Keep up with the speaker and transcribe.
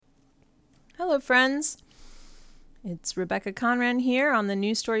Hello, friends. It's Rebecca Conran here on the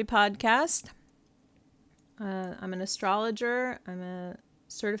New Story Podcast. I'm an astrologer. I'm a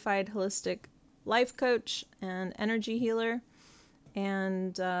certified holistic life coach and energy healer.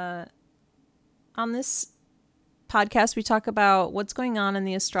 And on this podcast, we talk about what's going on in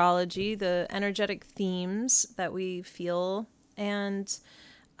the astrology, the energetic themes that we feel, and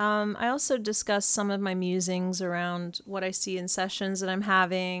I also discuss some of my musings around what I see in sessions that I'm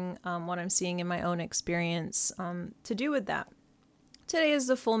having, what I'm seeing in my own experience to do with that. Today is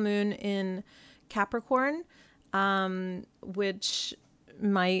the full moon in Capricorn, which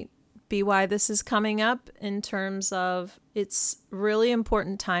might be why this is coming up in terms of it's really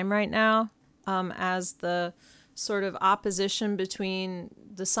important time right now as the sort of opposition between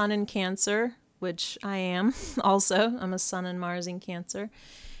the sun in Cancer, which I am also. I'm a sun and Mars in Cancer.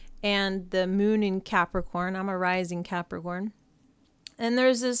 And the moon in Capricorn. I'm a rising Capricorn. And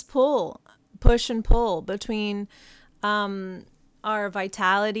there's this push and pull between our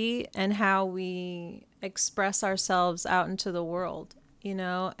vitality and how we express ourselves out into the world,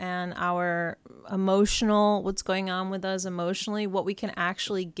 and our emotional, what's going on with us emotionally, what we can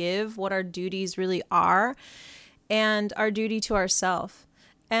actually give, what our duties really are, and our duty to ourselves.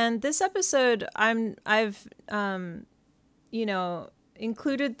 And this episode, I've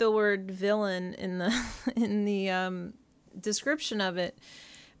included the word villain in the description of it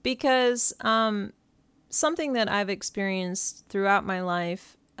because something that I've experienced throughout my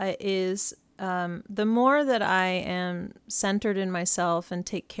life is the more that I am centered in myself and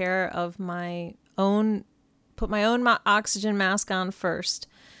take care of put my own oxygen mask on first,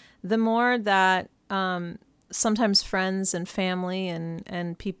 the more that sometimes friends and family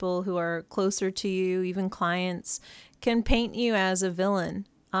and people who are closer to you, even clients, can paint you as a villain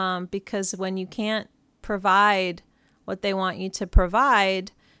because when you can't provide what they want you to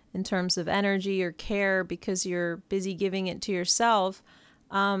provide in terms of energy or care because you're busy giving it to yourself,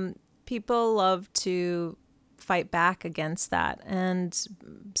 people love to fight back against that and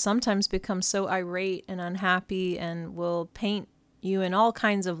sometimes become so irate and unhappy and will paint you in all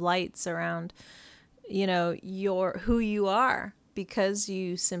kinds of lights around who you are because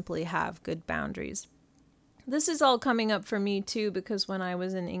you simply have good boundaries. This is all coming up for me too because when I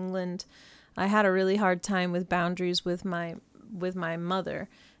was in England, I had a really hard time with boundaries with my mother.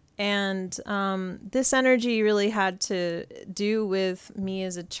 And this energy really had to do with me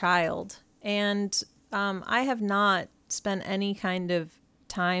as a child. And I have not spent any kind of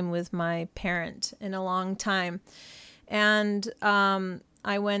time with my parent in a long time. And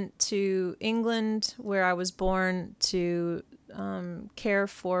I went to England where I was born to care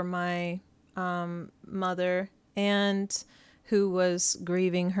for my mother, and who was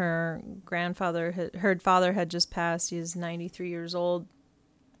grieving her grandfather. Her father had just passed. He was 93 years old.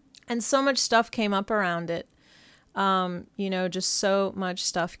 And so much stuff came up around it. Just so much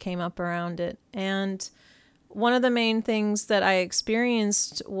stuff came up around it. And one of the main things that I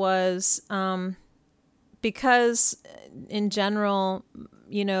experienced was because in general,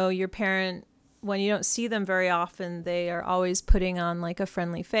 your parent, when you don't see them very often, they are always putting on like a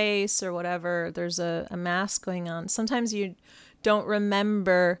friendly face or whatever. There's a mask going on. Sometimes you don't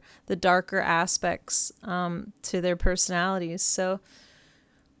remember the darker aspects to their personalities. So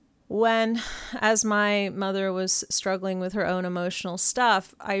as my mother was struggling with her own emotional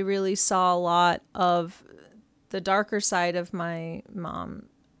stuff, I really saw a lot of the darker side of my mom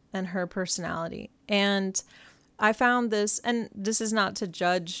and her personality. And I found this, and this is not to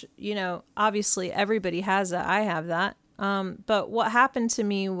judge, obviously everybody has that. I have that. But what happened to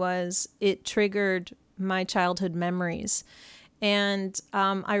me was it triggered my childhood memories. And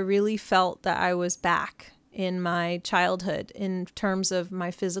I really felt that I was back in my childhood in terms of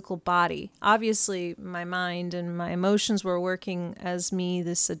my physical body. Obviously, my mind and my emotions were working as me,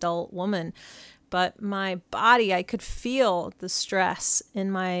 this adult woman. But my body, I could feel the stress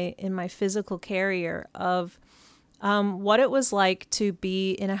in my physical carrier of what it was like to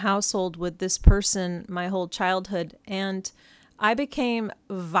be in a household with this person my whole childhood. And I became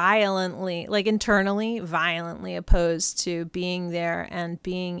internally violently opposed to being there and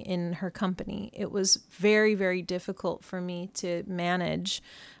being in her company. It was very, very difficult for me to manage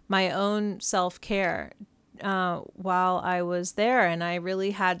my own self-care while I was there. And I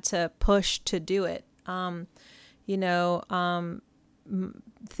really had to push to do it.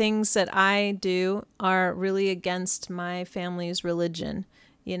 Things that I do are really against my family's religion,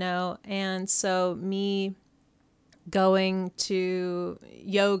 and so me going to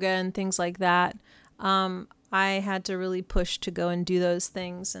yoga and things like that, I had to really push to go and do those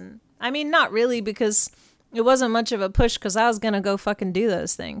things. And I mean, not really, because it wasn't much of a push because I was going to go fucking do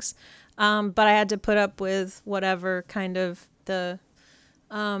those things. But I had to put up with whatever kind of the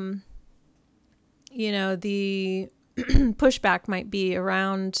the pushback might be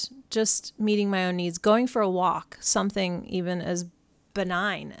around just meeting my own needs, going for a walk, something even as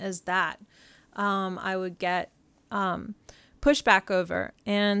benign as that. I would get pushback over.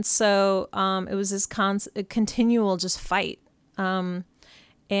 And so it was this continual just fight. And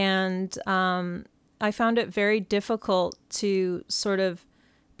I found it very difficult to sort of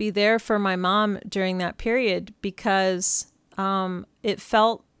be there for my mom during that period because it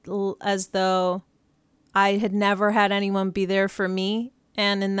felt as though I had never had anyone be there for me.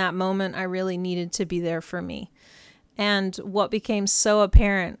 And in that moment, I really needed to be there for me. And what became so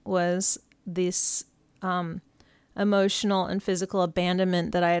apparent was this emotional and physical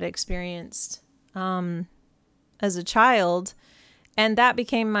abandonment that I had experienced as a child. And that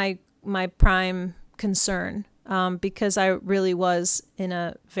became my prime concern because I really was in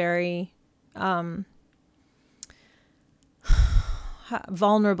a very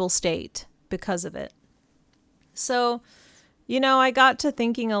vulnerable state because of it. So, I got to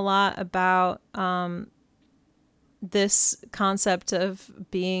thinking a lot about this concept of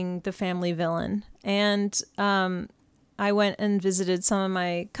being the family villain. And I went and visited some of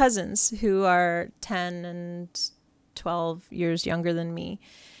my cousins who are 10 and 12 years younger than me.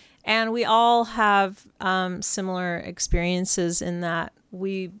 And we all have similar experiences in that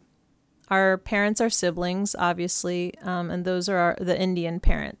our parents are siblings, obviously, and those are the Indian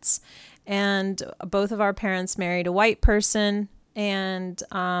parents. And both of our parents married a white person, and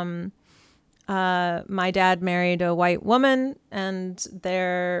my dad married a white woman, and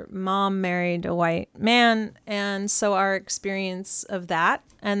their mom married a white man. And so our experience of that,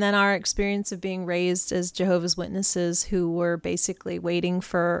 and then our experience of being raised as Jehovah's Witnesses who were basically waiting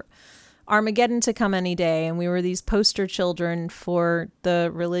for Armageddon to come any day. And we were these poster children for the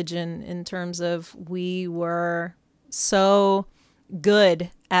religion in terms of we were so good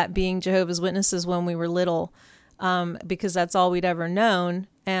at being Jehovah's Witnesses when we were little, because that's all we'd ever known.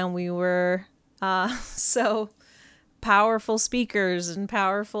 And we were so powerful speakers and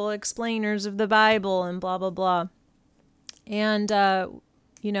powerful explainers of the Bible and blah, blah, blah. And,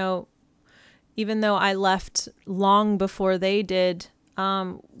 even though I left long before they did,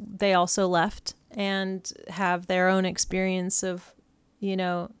 they also left and have their own experience of,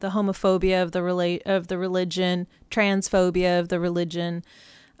 the homophobia of the religion, transphobia of the religion,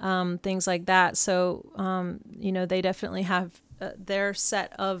 things like that. So, they definitely have their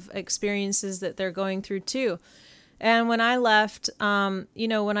set of experiences that they're going through too. And when I left, when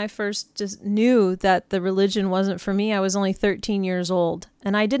I first just knew that the religion wasn't for me, I was only 13 years old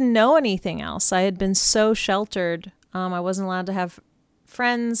and I didn't know anything else. I had been so sheltered. I wasn't allowed to have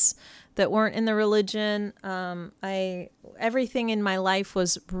friends that weren't in the religion. Everything in my life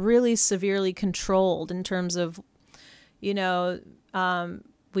was really severely controlled in terms of, we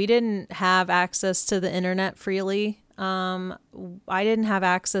didn't have access to the internet freely. I didn't have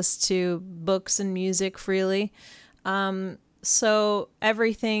access to books and music freely. So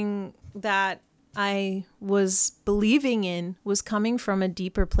everything that I was believing in was coming from a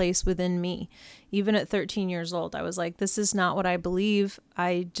deeper place within me. Even at 13 years old, I was like, this is not what I believe.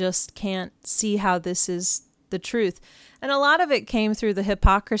 I just can't see how this is the truth. And a lot of it came through the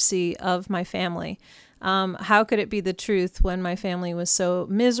hypocrisy of my family. How could it be the truth when my family was so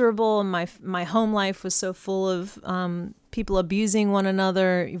miserable and my home life was so full of people abusing one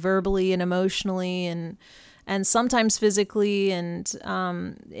another verbally and emotionally and sometimes physically, and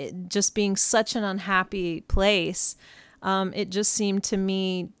it just being such an unhappy place. It just seemed to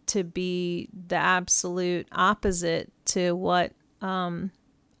me to be the absolute opposite to what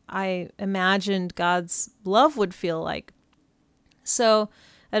I imagined God's love would feel like. So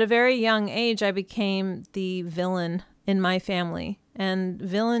at a very young age, I became the villain in my family. And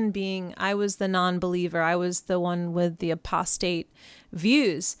villain being, I was the non-believer. I was the one with the apostate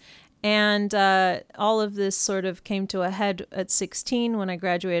views. And all of this sort of came to a head at 16 when I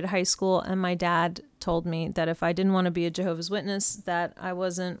graduated high school. And my dad told me that if I didn't want to be a Jehovah's Witness, that I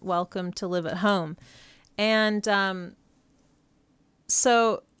wasn't welcome to live at home. And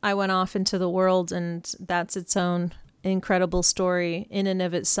so I went off into the world, and that's its own incredible story in and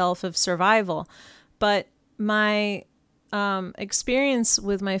of itself of survival. But my experience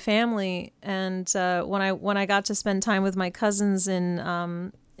with my family, and when I got to spend time with my cousins in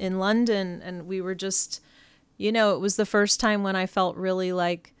London, and we were just, it was the first time when I felt really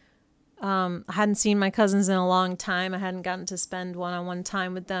like I hadn't seen my cousins in a long time. I hadn't gotten to spend one-on-one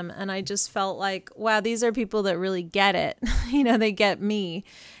time with them, and I just felt like, wow, these are people that really get it. They get me.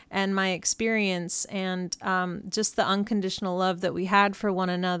 and my experience, and just the unconditional love that we had for one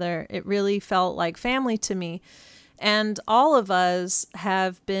another. It really felt like family to me. And all of us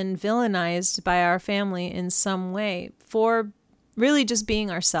have been villainized by our family in some way for really just being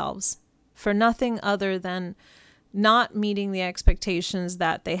ourselves, for nothing other than not meeting the expectations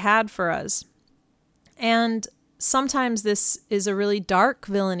that they had for us. And sometimes this is a really dark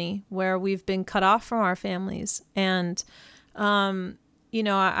villainy where we've been cut off from our families. And,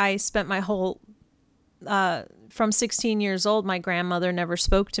 I spent my whole, from 16 years old, my grandmother never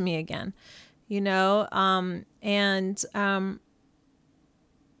spoke to me again,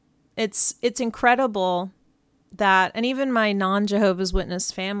 it's incredible that, and even my non-Jehovah's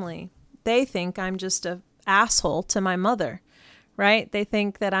Witness family, they think I'm just a asshole to my mother, right? They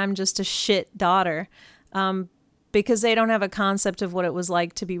think that I'm just a shit daughter, because they don't have a concept of what it was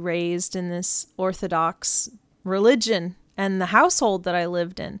like to be raised in this Orthodox religion and the household that I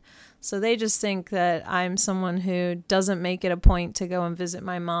lived in. So they just think that I'm someone who doesn't make it a point to go and visit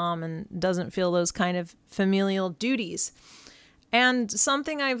my mom and doesn't feel those kind of familial duties. And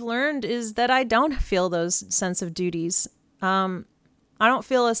something I've learned is that I don't feel those sense of duties. I don't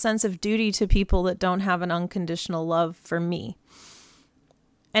feel a sense of duty to people that don't have an unconditional love for me.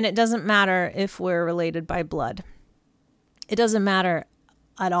 And it doesn't matter if we're related by blood. It doesn't matter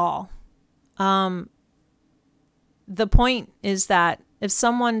at all. The point is that if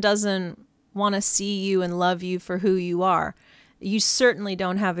someone doesn't want to see you and love you for who you are, you certainly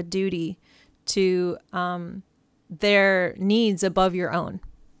don't have a duty to their needs above your own,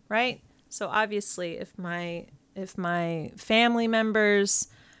 right? So obviously, if my family members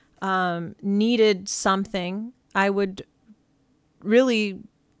needed something, I would really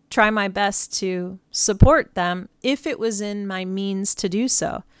try my best to support them if it was in my means to do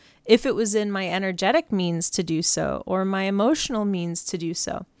so, if it was in my energetic means to do so, or my emotional means to do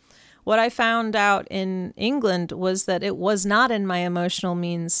so. What I found out in England was that it was not in my emotional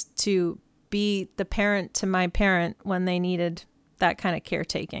means to be the parent to my parent when they needed that kind of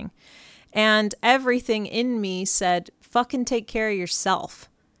caretaking. And everything in me said, fucking take care of yourself.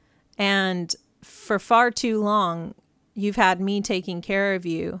 And for far too long, you've had me taking care of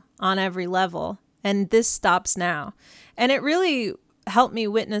you on every level, and this stops now. And it really helped me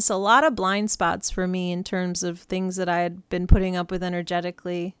witness a lot of blind spots for me in terms of things that I had been putting up with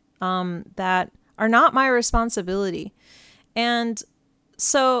energetically that are not my responsibility. And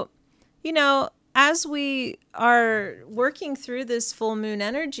so, as we are working through this full moon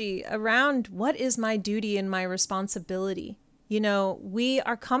energy around what is my duty and my responsibility, we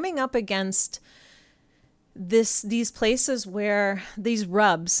are coming up against these places where these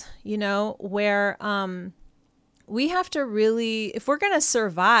rubs, where we have to really, if we're going to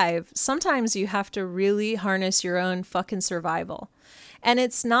survive, sometimes you have to really harness your own fucking survival. And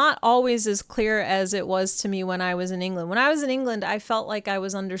it's not always as clear as it was to me when I was in England. When I was in England, I felt like I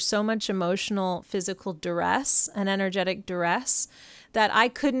was under so much emotional, physical duress and energetic duress that I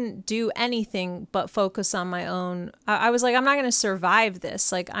couldn't do anything but focus on my own. I was like, I'm not going to survive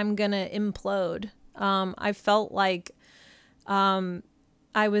this. Like, I'm going to implode. I felt like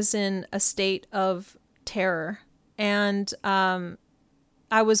I was in a state of terror, and I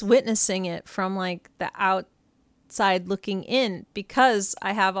was witnessing it from like the outside looking in, because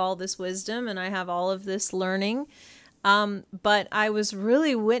I have all this wisdom and I have all of this learning. But I was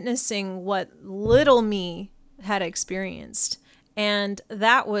really witnessing what little me had experienced. And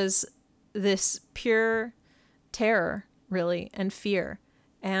that was this pure terror, really, and fear,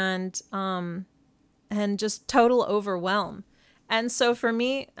 and just total overwhelm. And so for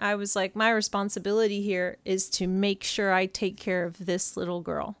me, I was like, my responsibility here is to make sure I take care of this little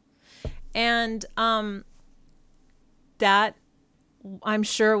girl. And that, I'm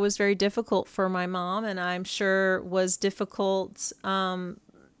sure, was very difficult for my mom, and I'm sure was difficult,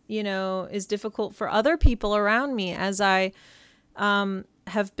 is difficult for other people around me as I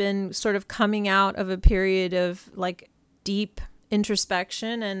have been sort of coming out of a period of like deep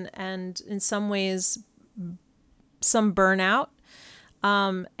introspection and in some ways some burnout,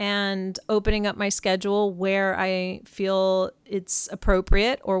 and opening up my schedule where I feel it's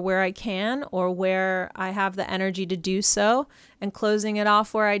appropriate, or where I can, or where I have the energy to do so, and closing it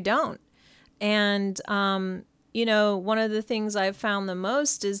off where I don't. And, one of the things I've found the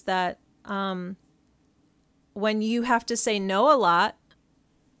most is that when you have to say no a lot,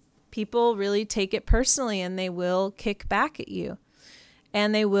 people really take it personally, and they will kick back at you,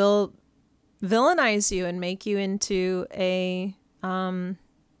 and they will villainize you and make you into a,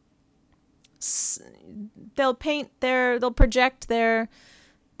 they'll project their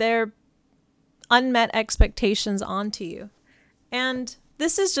unmet expectations onto you. And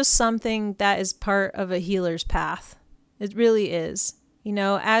this is just something that is part of a healer's path. It really is. You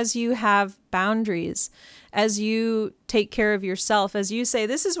know, as you have boundaries, as you take care of yourself, as you say,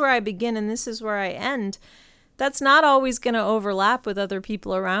 this is where I begin and this is where I end, that's not always going to overlap with other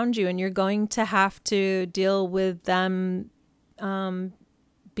people around you. And you're going to have to deal with them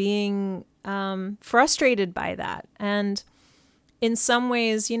being frustrated by that. And in some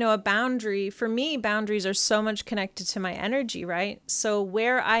ways, you know, a boundary, for me, boundaries are so much connected to my energy, right? So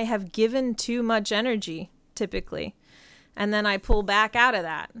where I have given too much energy, typically, and then I pull back out of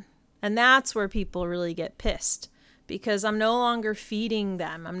that. And that's where people really get pissed, because I'm no longer feeding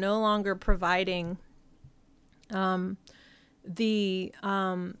them. I'm no longer providing the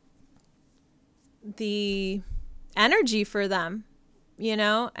energy for them, you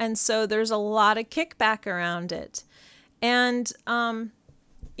know? And so there's a lot of kickback around it. And,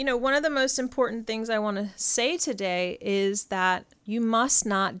 you know, one of the most important things I want to say today is that you must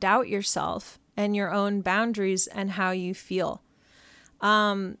not doubt yourself and your own boundaries and how you feel.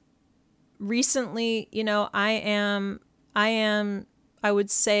 Recently, you know, I would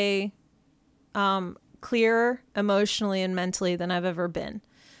say, clearer emotionally and mentally than I've ever been.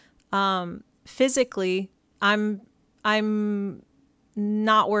 Physically, I'm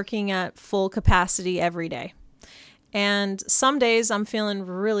not working at full capacity every day. And some days I'm feeling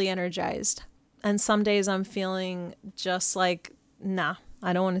really energized. And some days I'm feeling just like, nah,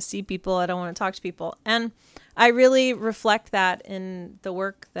 I don't want to see people. I don't want to talk to people. And I really reflect that in the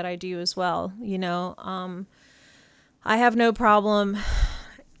work that I do as well. You know, I have no problem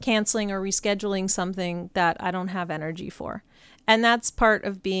canceling or rescheduling something that I don't have energy for. And that's part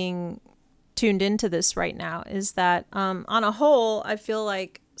of being tuned into this right now, is that on a whole, I feel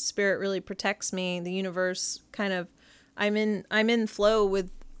like spirit really protects me. The universe kind of, I'm in flow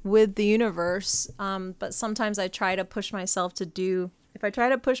with the universe. But sometimes I try to push myself to do, if I try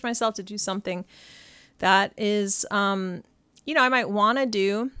to push myself to do something that is, you know, I might want to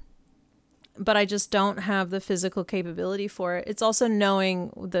do, but I just don't have the physical capability for it. It's also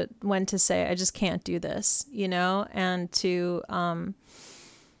knowing that when to say, I just can't do this, you know, and to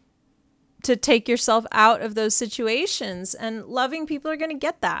take yourself out of those situations. And loving people are going to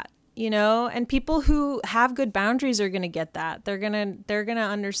get that, you know, and people who have good boundaries are going to get that. They're going to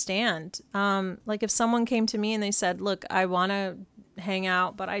understand. Like if someone came to me and they said, look, I want to hang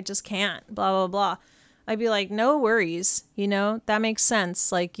out, but I just can't, blah, blah, blah. I'd be like, no worries. You know, that makes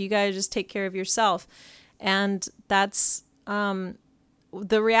sense. Like you got to just take care of yourself. And that's, the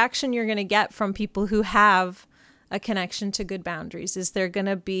reaction you're going to get from people who have a connection to good boundaries is they're going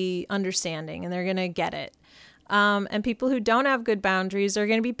to be understanding and they're going to get it. And people who don't have good boundaries are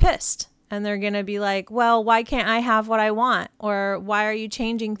going to be pissed and they're going to be like, well, why can't I have what I want? Or why are you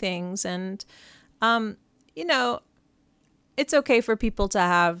changing things? And, you know, it's okay for people to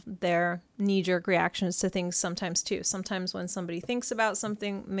have their knee-jerk reactions to things sometimes too. Sometimes when somebody thinks about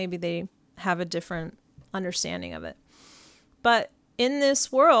something, maybe they have a different understanding of it. But in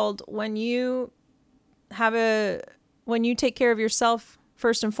this world, when you take care of yourself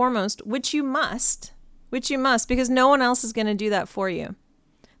first and foremost, which you must, because no one else is going to do that for you.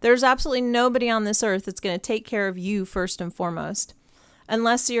 There's absolutely nobody on this earth that's going to take care of you first and foremost,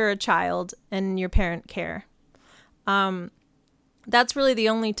 unless you're a child and your parent care. That's really the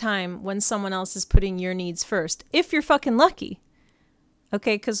only time when someone else is putting your needs first, if you're fucking lucky.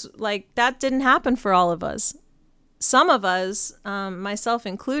 Okay, because like that didn't happen for all of us. Some of us, myself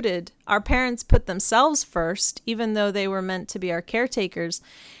included, our parents put themselves first, even though they were meant to be our caretakers.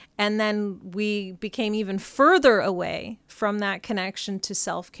 And then we became even further away from that connection to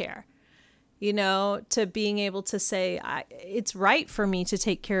self-care, you know, to being able to say, it's right for me to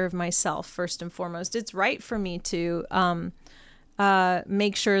take care of myself first and foremost. It's right for me to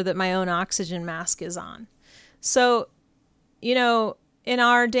make sure that my own oxygen mask is on. So, you know, in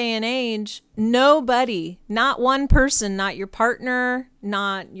our day and age, nobody, not one person, not your partner,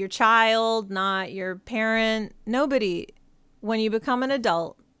 not your child, not your parent, nobody, when you become an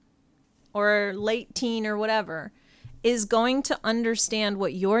adult or late teen or whatever, is going to understand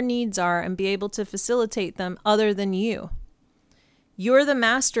what your needs are and be able to facilitate them other than you. You're the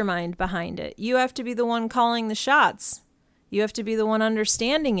mastermind behind it. You have to be the one calling the shots. You have to be the one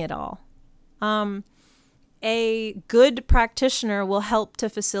understanding it all. A good practitioner will help to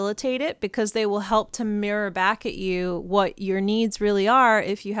facilitate it because they will help to mirror back at you what your needs really are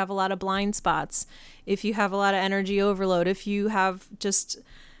if you have a lot of blind spots, if you have a lot of energy overload, if you have just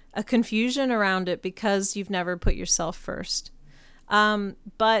a confusion around it because you've never put yourself first.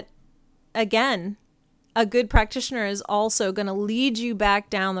 But again, a good practitioner is also going to lead you back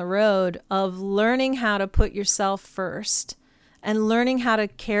down the road of learning how to put yourself first and learning how to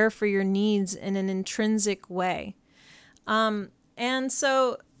care for your needs in an intrinsic way. And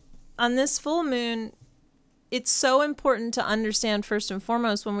so on this full moon, it's so important to understand, first and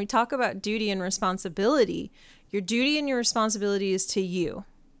foremost, when we talk about duty and responsibility, your duty and your responsibility is to you.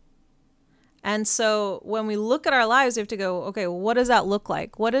 And so when we look at our lives, we have to go, okay, what does that look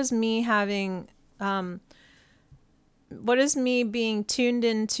like? What is me having, what is me being tuned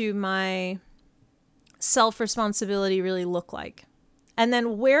into my self-responsibility really look like? And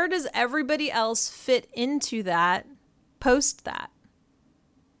then where does everybody else fit into that, post that?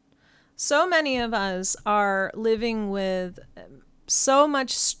 So many of us are living with so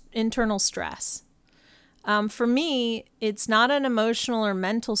much internal stress. For me, it's not an emotional or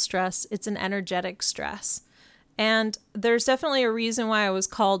mental stress, it's an energetic stress. And there's definitely a reason why I was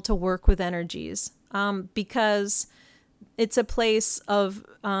called to work with energies, because it's a place of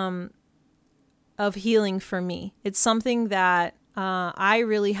healing for me. It's something that I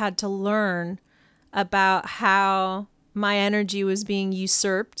really had to learn about how my energy was being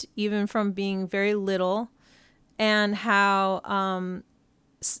usurped, even from being very little, and how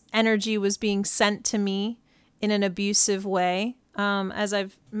energy was being sent to me in an abusive way. As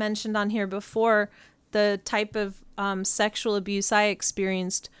I've mentioned on here before, the type of sexual abuse I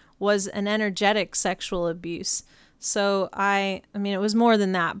experienced was an energetic sexual abuse. So I mean, it was more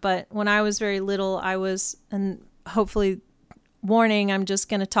than that, but when I was very little, I was, and hopefully, warning, I'm just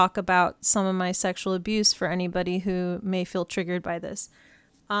going to talk about some of my sexual abuse for anybody who may feel triggered by this.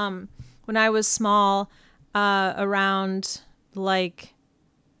 When I was small, around like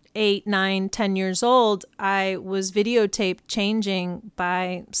 8, 9, 10 years old, I was videotaped changing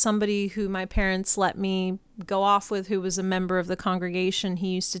by somebody who my parents let me go off with, who was a member of the congregation. He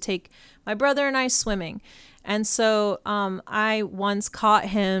used to take my brother and I swimming. And so I once caught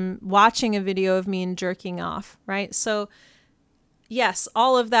him watching a video of me and jerking off, right? So yes,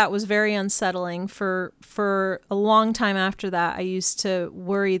 all of that was very unsettling. For a long time after that, I used to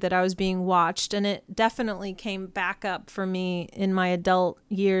worry that I was being watched, and it definitely came back up for me in my adult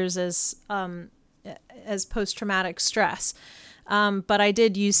years as post-traumatic stress. But I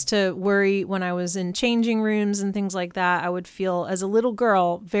did used to worry when I was in changing rooms and things like that. I would feel, as a little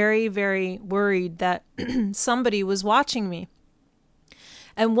girl, very, very worried that somebody was watching me.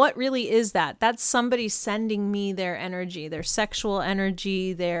 And what really is that? That's somebody sending me their energy, their sexual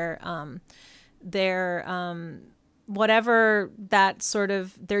energy, their whatever that sort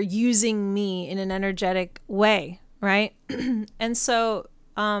of, they're using me in an energetic way, right? And so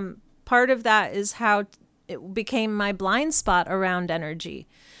part of that is how it became my blind spot around energy.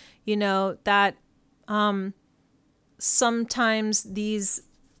 You know, that sometimes these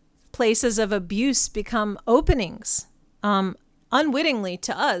places of abuse become openings, unwittingly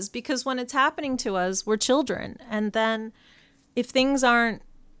to us, because when it's happening to us, we're children. And then if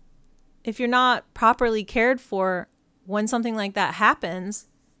you're not properly cared for when something like that happens,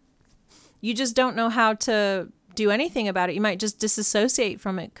 you just don't know how to do anything about it. You might just disassociate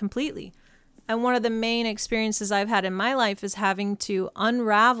from it completely. And one of the main experiences I've had in my life is having to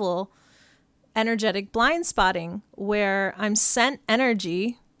unravel energetic blind spotting, where I'm sent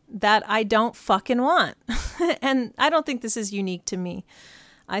energy that I don't fucking want. And I don't think this is unique to me.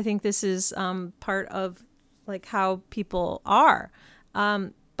 I think this is part of like how people are.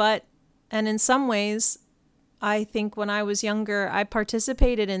 But in some ways, I think when I was younger, I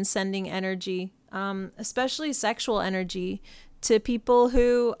participated in sending energy, especially sexual energy, to people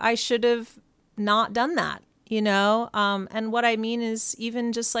who I should have not done that, you know? And what I mean is,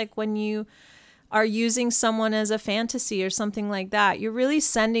 even just like when you are using someone as a fantasy or something like that, you're really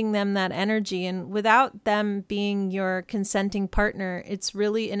sending them that energy. And without them being your consenting partner, it's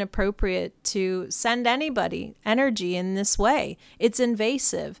really inappropriate to send anybody energy in this way. It's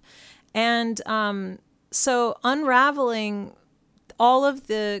invasive. And so unraveling all of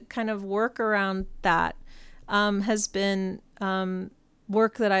the kind of work around that has been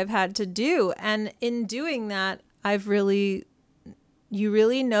work that I've had to do. And in doing that, you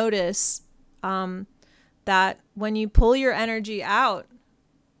really notice that when you pull your energy out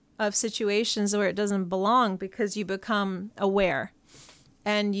of situations where it doesn't belong, because you become aware,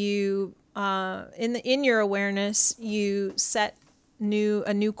 and you in your awareness, you set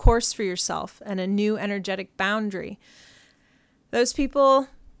a new course for yourself and a new energetic boundary, those people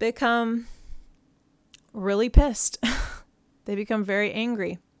become really pissed. They become very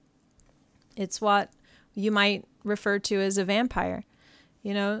angry. It's what you might refer to as a vampire.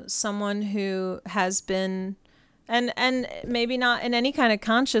 You know, someone who has been And maybe not in any kind of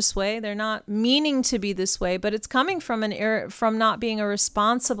conscious way. They're not meaning to be this way, but it's coming from from not being a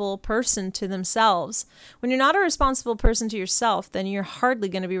responsible person to themselves. When you're not a responsible person to yourself, then you're hardly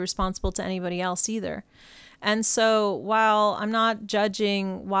going to be responsible to anybody else either. And so while I'm not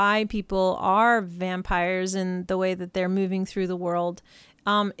judging why people are vampires in the way that they're moving through the world,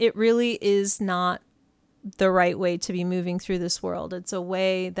 it really is not the right way to be moving through this world. It's a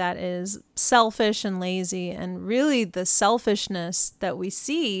way that is selfish and lazy. And really the selfishness that we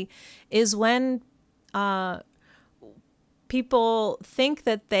see is when people think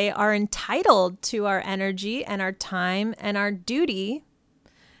that they are entitled to our energy and our time and our duty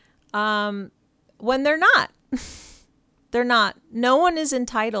when they're not. They're not. No one is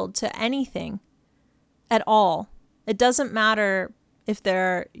entitled to anything at all. It doesn't matter if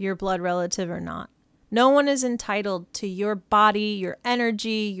they're your blood relative or not. No one is entitled to your body, your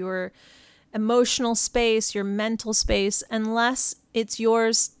energy, your emotional space, your mental space, unless it's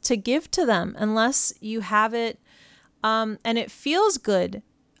yours to give to them, unless you have it and it feels good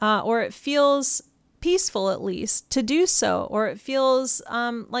or it feels peaceful at least to do so, or it feels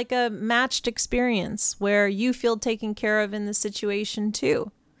like a matched experience where you feel taken care of in the situation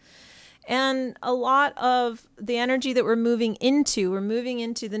too. And a lot of the energy that we're moving into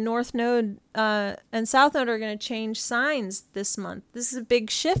the North Node and South Node are going to change signs this month. This is a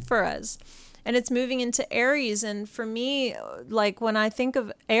big shift for us. And it's moving into Aries. And for me, like when I think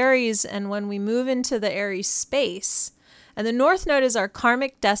of Aries and when we move into the Aries space, and the North Node is our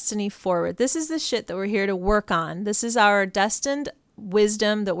karmic destiny forward. This is the shit that we're here to work on. This is our destined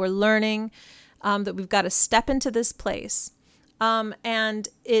wisdom that we're learning, that we've got to step into this place. And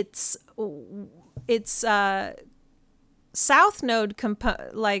it's South Node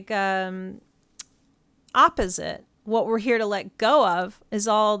opposite. What we're here to let go of is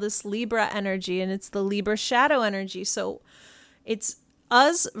all this Libra energy, and it's the Libra shadow energy. So it's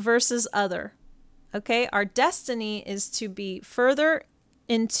us versus other. Okay, our destiny is to be further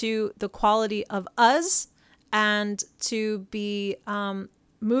into the quality of us and to be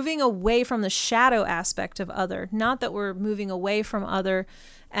moving away from the shadow aspect of other. Not that we're moving away from other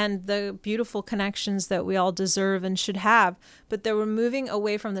and the beautiful connections that we all deserve and should have, but that we're moving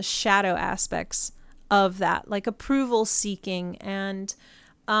away from the shadow aspects of that, like approval seeking and,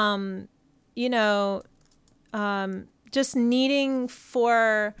 just needing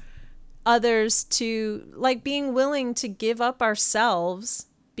for others to, like, being willing to give up ourselves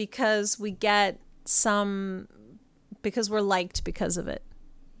because we get because we're liked because of it,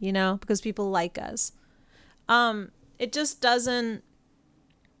 because people like us. It just doesn't,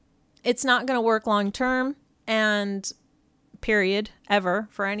 it's not going to work long term, and period, ever,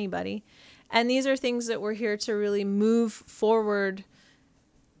 for anybody. And these are things that we're here to really move forward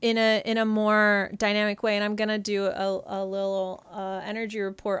in a more dynamic way. And I'm going to do a little energy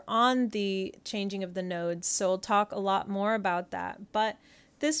report on the changing of the nodes. So we'll talk a lot more about that. But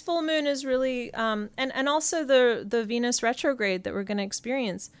this full moon is really, and also the Venus retrograde that we're going to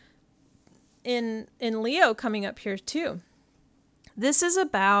experience in Leo coming up here too. This is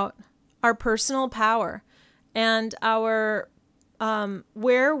about our personal power and our,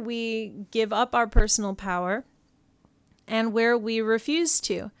 where we give up our personal power and where we refuse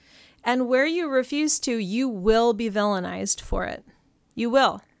to. And where you refuse to, you will be villainized for it. You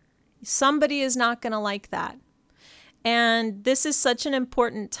will. Somebody is not going to like that. And this is such an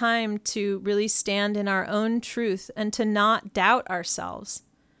important time to really stand in our own truth and to not doubt ourselves.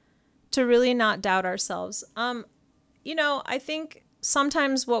 To really not doubt ourselves. I think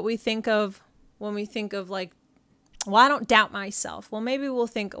sometimes what we think of when we think of like, well, I don't doubt myself. Well, maybe we'll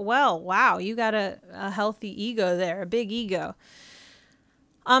think, well, wow, you got a healthy ego there, a big ego.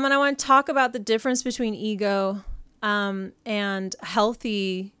 And I want to talk about the difference between ego and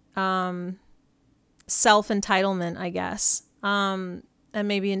healthy self-entitlement, I guess. And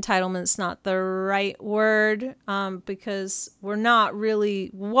maybe entitlement's not the right word because we're not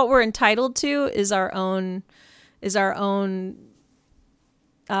really, what we're entitled to is our own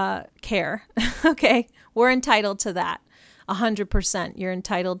care. Okay. We're entitled to that 100%. You're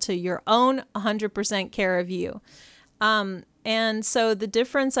entitled to your own 100% care of you. And so the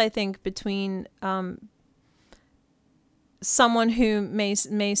difference, I think, between someone who may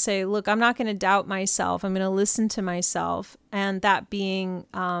say, look, I'm not going to doubt myself. I'm going to listen to myself. And that being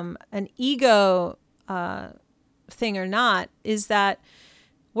an ego thing or not, is that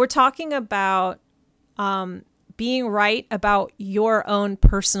we're talking about being right about your own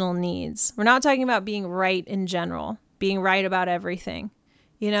personal needs. We're not talking about being right in general, being right about everything.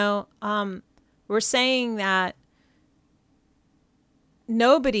 We're saying that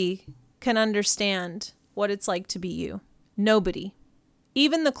nobody can understand what it's like to be you. Nobody,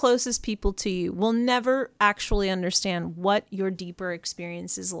 even the closest people to you, will never actually understand what your deeper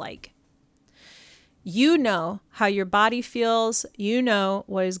experience is like. You know how your body feels. You know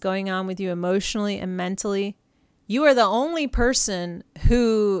what is going on with you emotionally and mentally. You are the only person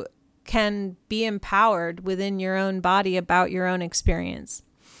who can be empowered within your own body about your own experience.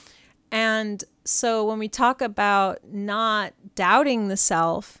 And so when we talk about not doubting the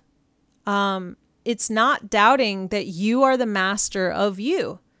self, it's not doubting that you are the master of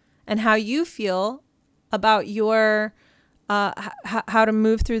you and how you feel about your how to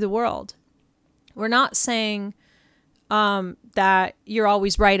move through the world. We're not saying that you're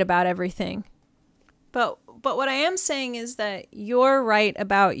always right about everything. But what I am saying is that you're right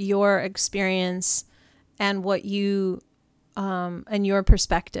about your experience and what you and your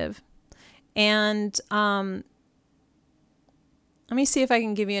perspective. And let me see if I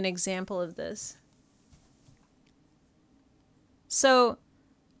can give you an example of this. So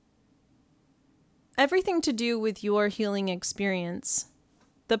everything to do with your healing experience,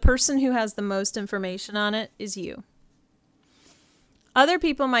 the person who has the most information on it is you. Other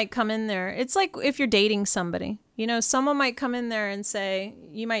people might come in there. It's like if you're dating somebody, you know, someone might come in there and say,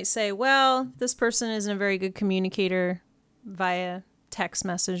 you might say, well, this person isn't a very good communicator via text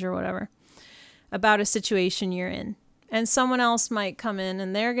message or whatever about a situation you're in. And someone else might come in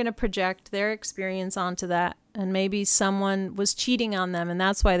and they're going to project their experience onto that. And maybe someone was cheating on them and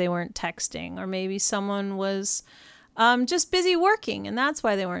that's why they weren't texting. Or maybe someone was just busy working and that's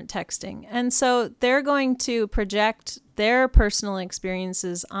why they weren't texting. And so they're going to project their personal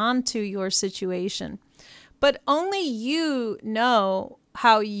experiences onto your situation. But only you know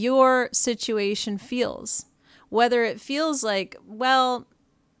how your situation feels. Whether it feels like, well,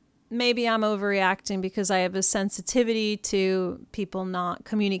 maybe I'm overreacting because I have a sensitivity to people not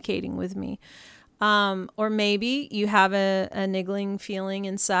communicating with me. Or maybe you have a niggling feeling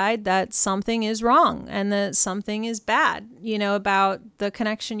inside that something is wrong and that something is bad, you know, about the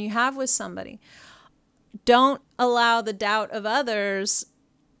connection you have with somebody. Don't allow the doubt of others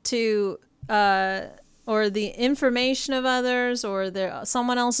to, or the information of others or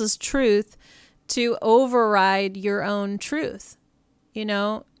someone else's truth to override your own truth. You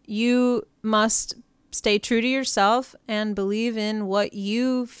know, you must stay true to yourself and believe in what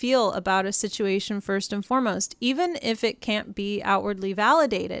you feel about a situation first and foremost, even if it can't be outwardly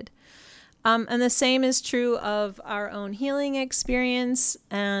validated. And the same is true of our own healing experience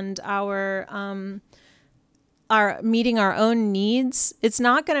and our meeting our own needs. It's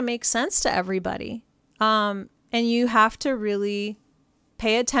not going to make sense to everybody. And you have to really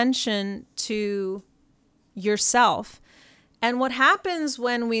pay attention to yourself. And what happens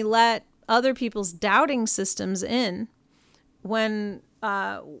when we let other people's doubting systems in, is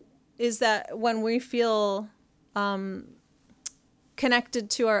that when we feel connected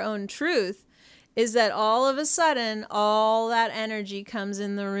to our own truth, is that all of a sudden, all that energy comes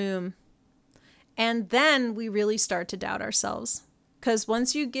in the room. And then we really start to doubt ourselves. Because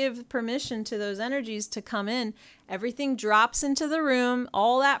once you give permission to those energies to come in, everything drops into the room,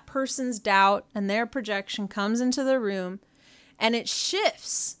 all that person's doubt and their projection comes into the room, and it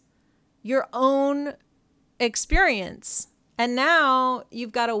shifts your own experience. And now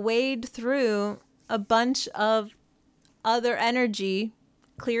you've got to wade through a bunch of other energy,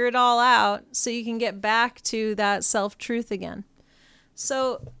 clear it all out so you can get back to that self-truth again.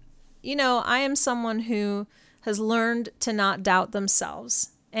 So, you know, I am someone who has learned to not doubt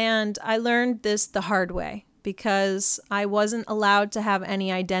themselves. And I learned this the hard way because I wasn't allowed to have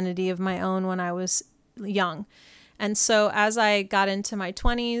any identity of my own when I was young. And so as I got into my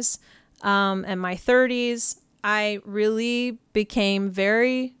 20s and my 30s, I really became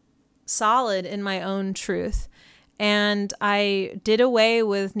very solid in my own truth. And I did away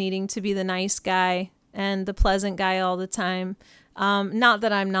with needing to be the nice guy and the pleasant guy all the time. Not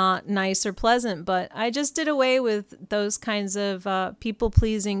that I'm not nice or pleasant, but I just did away with those kinds of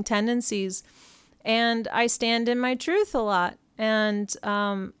people-pleasing tendencies. And I stand in my truth a lot. And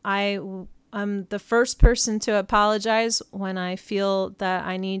I'm the first person to apologize when I feel that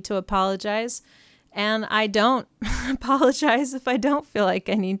I need to apologize. And I don't apologize if I don't feel like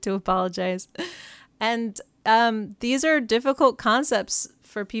I need to apologize. And these are difficult concepts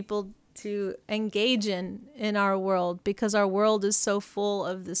for people to engage in our world because our world is so full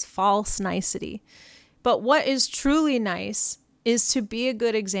of this false nicety. But what is truly nice is to be a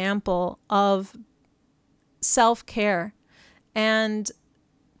good example of self-care and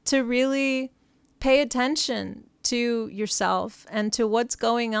to really pay attention to yourself and to what's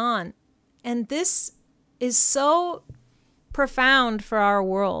going on. And this is so profound for our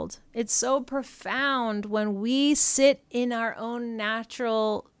world. It's so profound when we sit in our own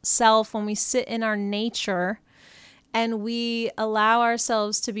natural self, when we sit in our nature and we allow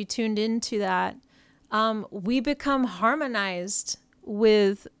ourselves to be tuned into that. We become harmonized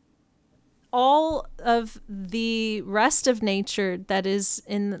with all of the rest of nature that is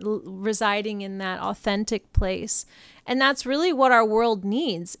residing in that authentic place. And that's really what our world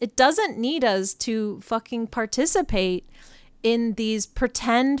needs. It doesn't need us to fucking participate in these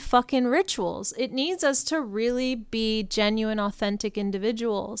pretend fucking rituals. It needs us to really be genuine, authentic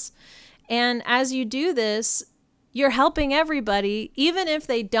individuals. And as you do this, you're helping everybody, even if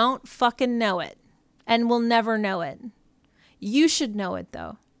they don't fucking know it and will never know it. You should know it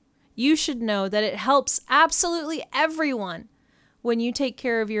though. You should know that it helps absolutely everyone when you take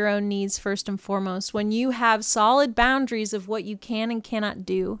care of your own needs first and foremost, when you have solid boundaries of what you can and cannot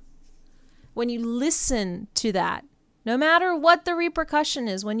do, when you listen to that, no matter what the repercussion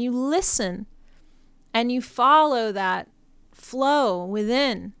is, when you listen and you follow that flow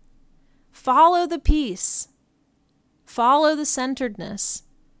within, follow the peace, follow the centeredness.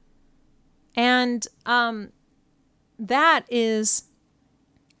 And that is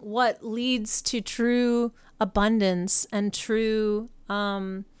what leads to true abundance and true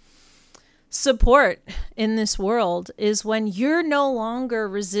support in this world, is when you're no longer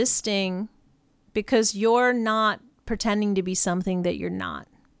resisting because you're not pretending to be something that you're not.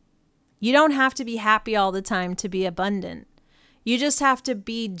 You don't have to be happy all the time to be abundant. You just have to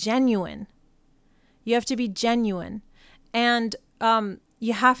be genuine. You have to be genuine. And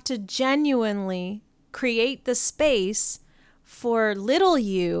you have to genuinely create the space for little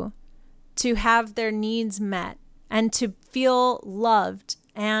you to have their needs met and to feel loved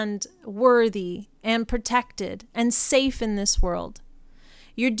and worthy and protected and safe in this world.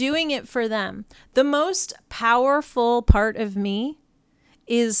 You're doing it for them. The most powerful part of me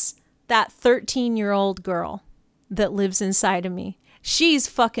is that 13-year-old girl that lives inside of me. She's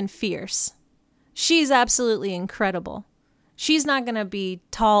fucking fierce. She's absolutely incredible. She's not going to be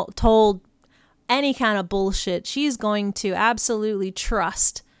told any kind of bullshit. She's going to absolutely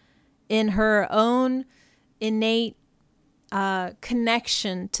trust in her own innate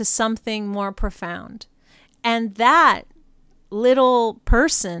connection to something more profound. And that little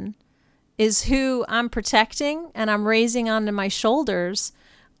person is who I'm protecting and I'm raising onto my shoulders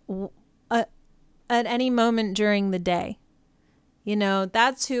at any moment during the day. You know,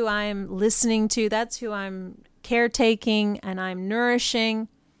 that's who I'm listening to. That's who I'm caretaking and I'm nourishing.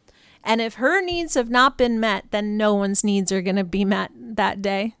 And if her needs have not been met, then no one's needs are going to be met that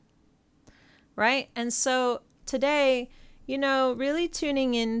day. Right? And so today, you know, really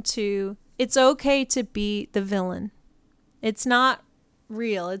tuning into it's okay to be the villain. It's not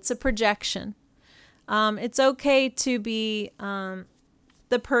real. It's a projection. It's okay to be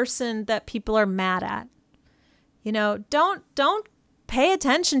the person that people are mad at. You know, don't pay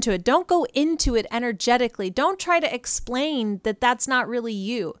attention to it. Don't go into it energetically. Don't try to explain that that's not really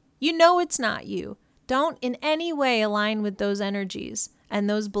you. You know it's not you. Don't in any way align with those energies and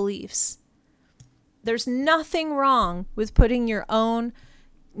those beliefs. There's nothing wrong with putting your own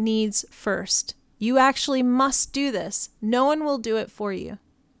needs first. You actually must do this. No one will do it for you.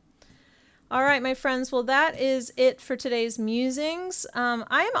 All right, my friends. Well, that is it for today's musings. I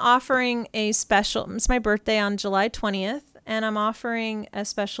am offering a special, it's my birthday on July 20th, and I'm offering a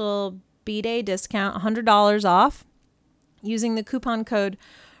special B-Day discount, $100 off, using the coupon code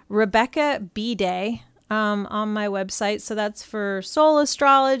Rebecca B-Day on my website. So that's for soul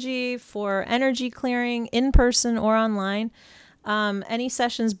astrology, for energy clearing, in person or online. Any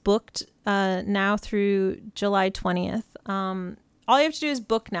sessions booked now through July 20th. All you have to do is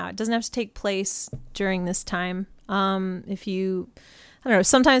book now. It doesn't have to take place during this time. If you, I don't know,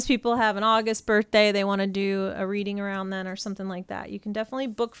 sometimes people have an August birthday. They want to do a reading around then or something like that. You can definitely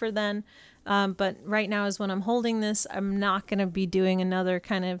book for then. But right now is when I'm holding this. I'm not going to be doing another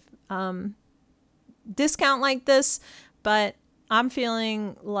kind of discount like this, but I'm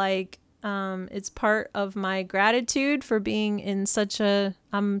feeling like it's part of my gratitude for being in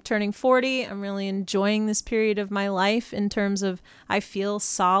I'm turning 40. I'm really enjoying this period of my life in terms of I feel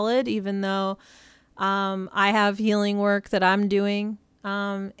solid, even though I have healing work that I'm doing.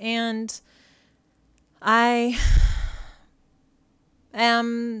 And I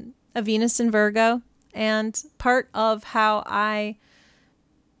am a Venus in Virgo, and part of how I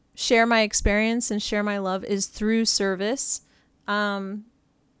share my experience and share my love is through service.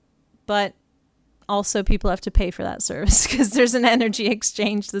 But also people have to pay for that service because there's an energy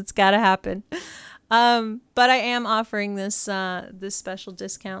exchange that's got to happen. But I am offering this special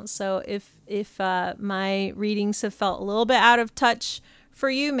discount. So if my readings have felt a little bit out of touch for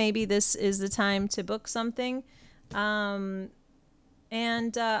you, maybe this is the time to book something. And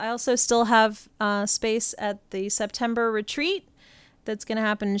I also still have space at the September retreat that's going to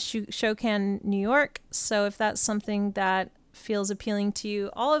happen in Shokan, New York. So if that's something that feels appealing to you,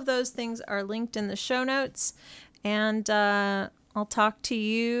 all of those things are linked in the show notes. And I'll talk to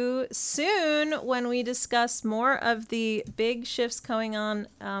you soon when we discuss more of the big shifts going on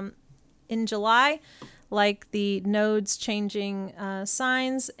in July, like the nodes changing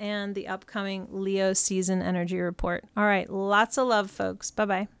signs and the upcoming Leo season energy report. All right, lots of love, folks.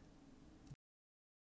 Bye-bye.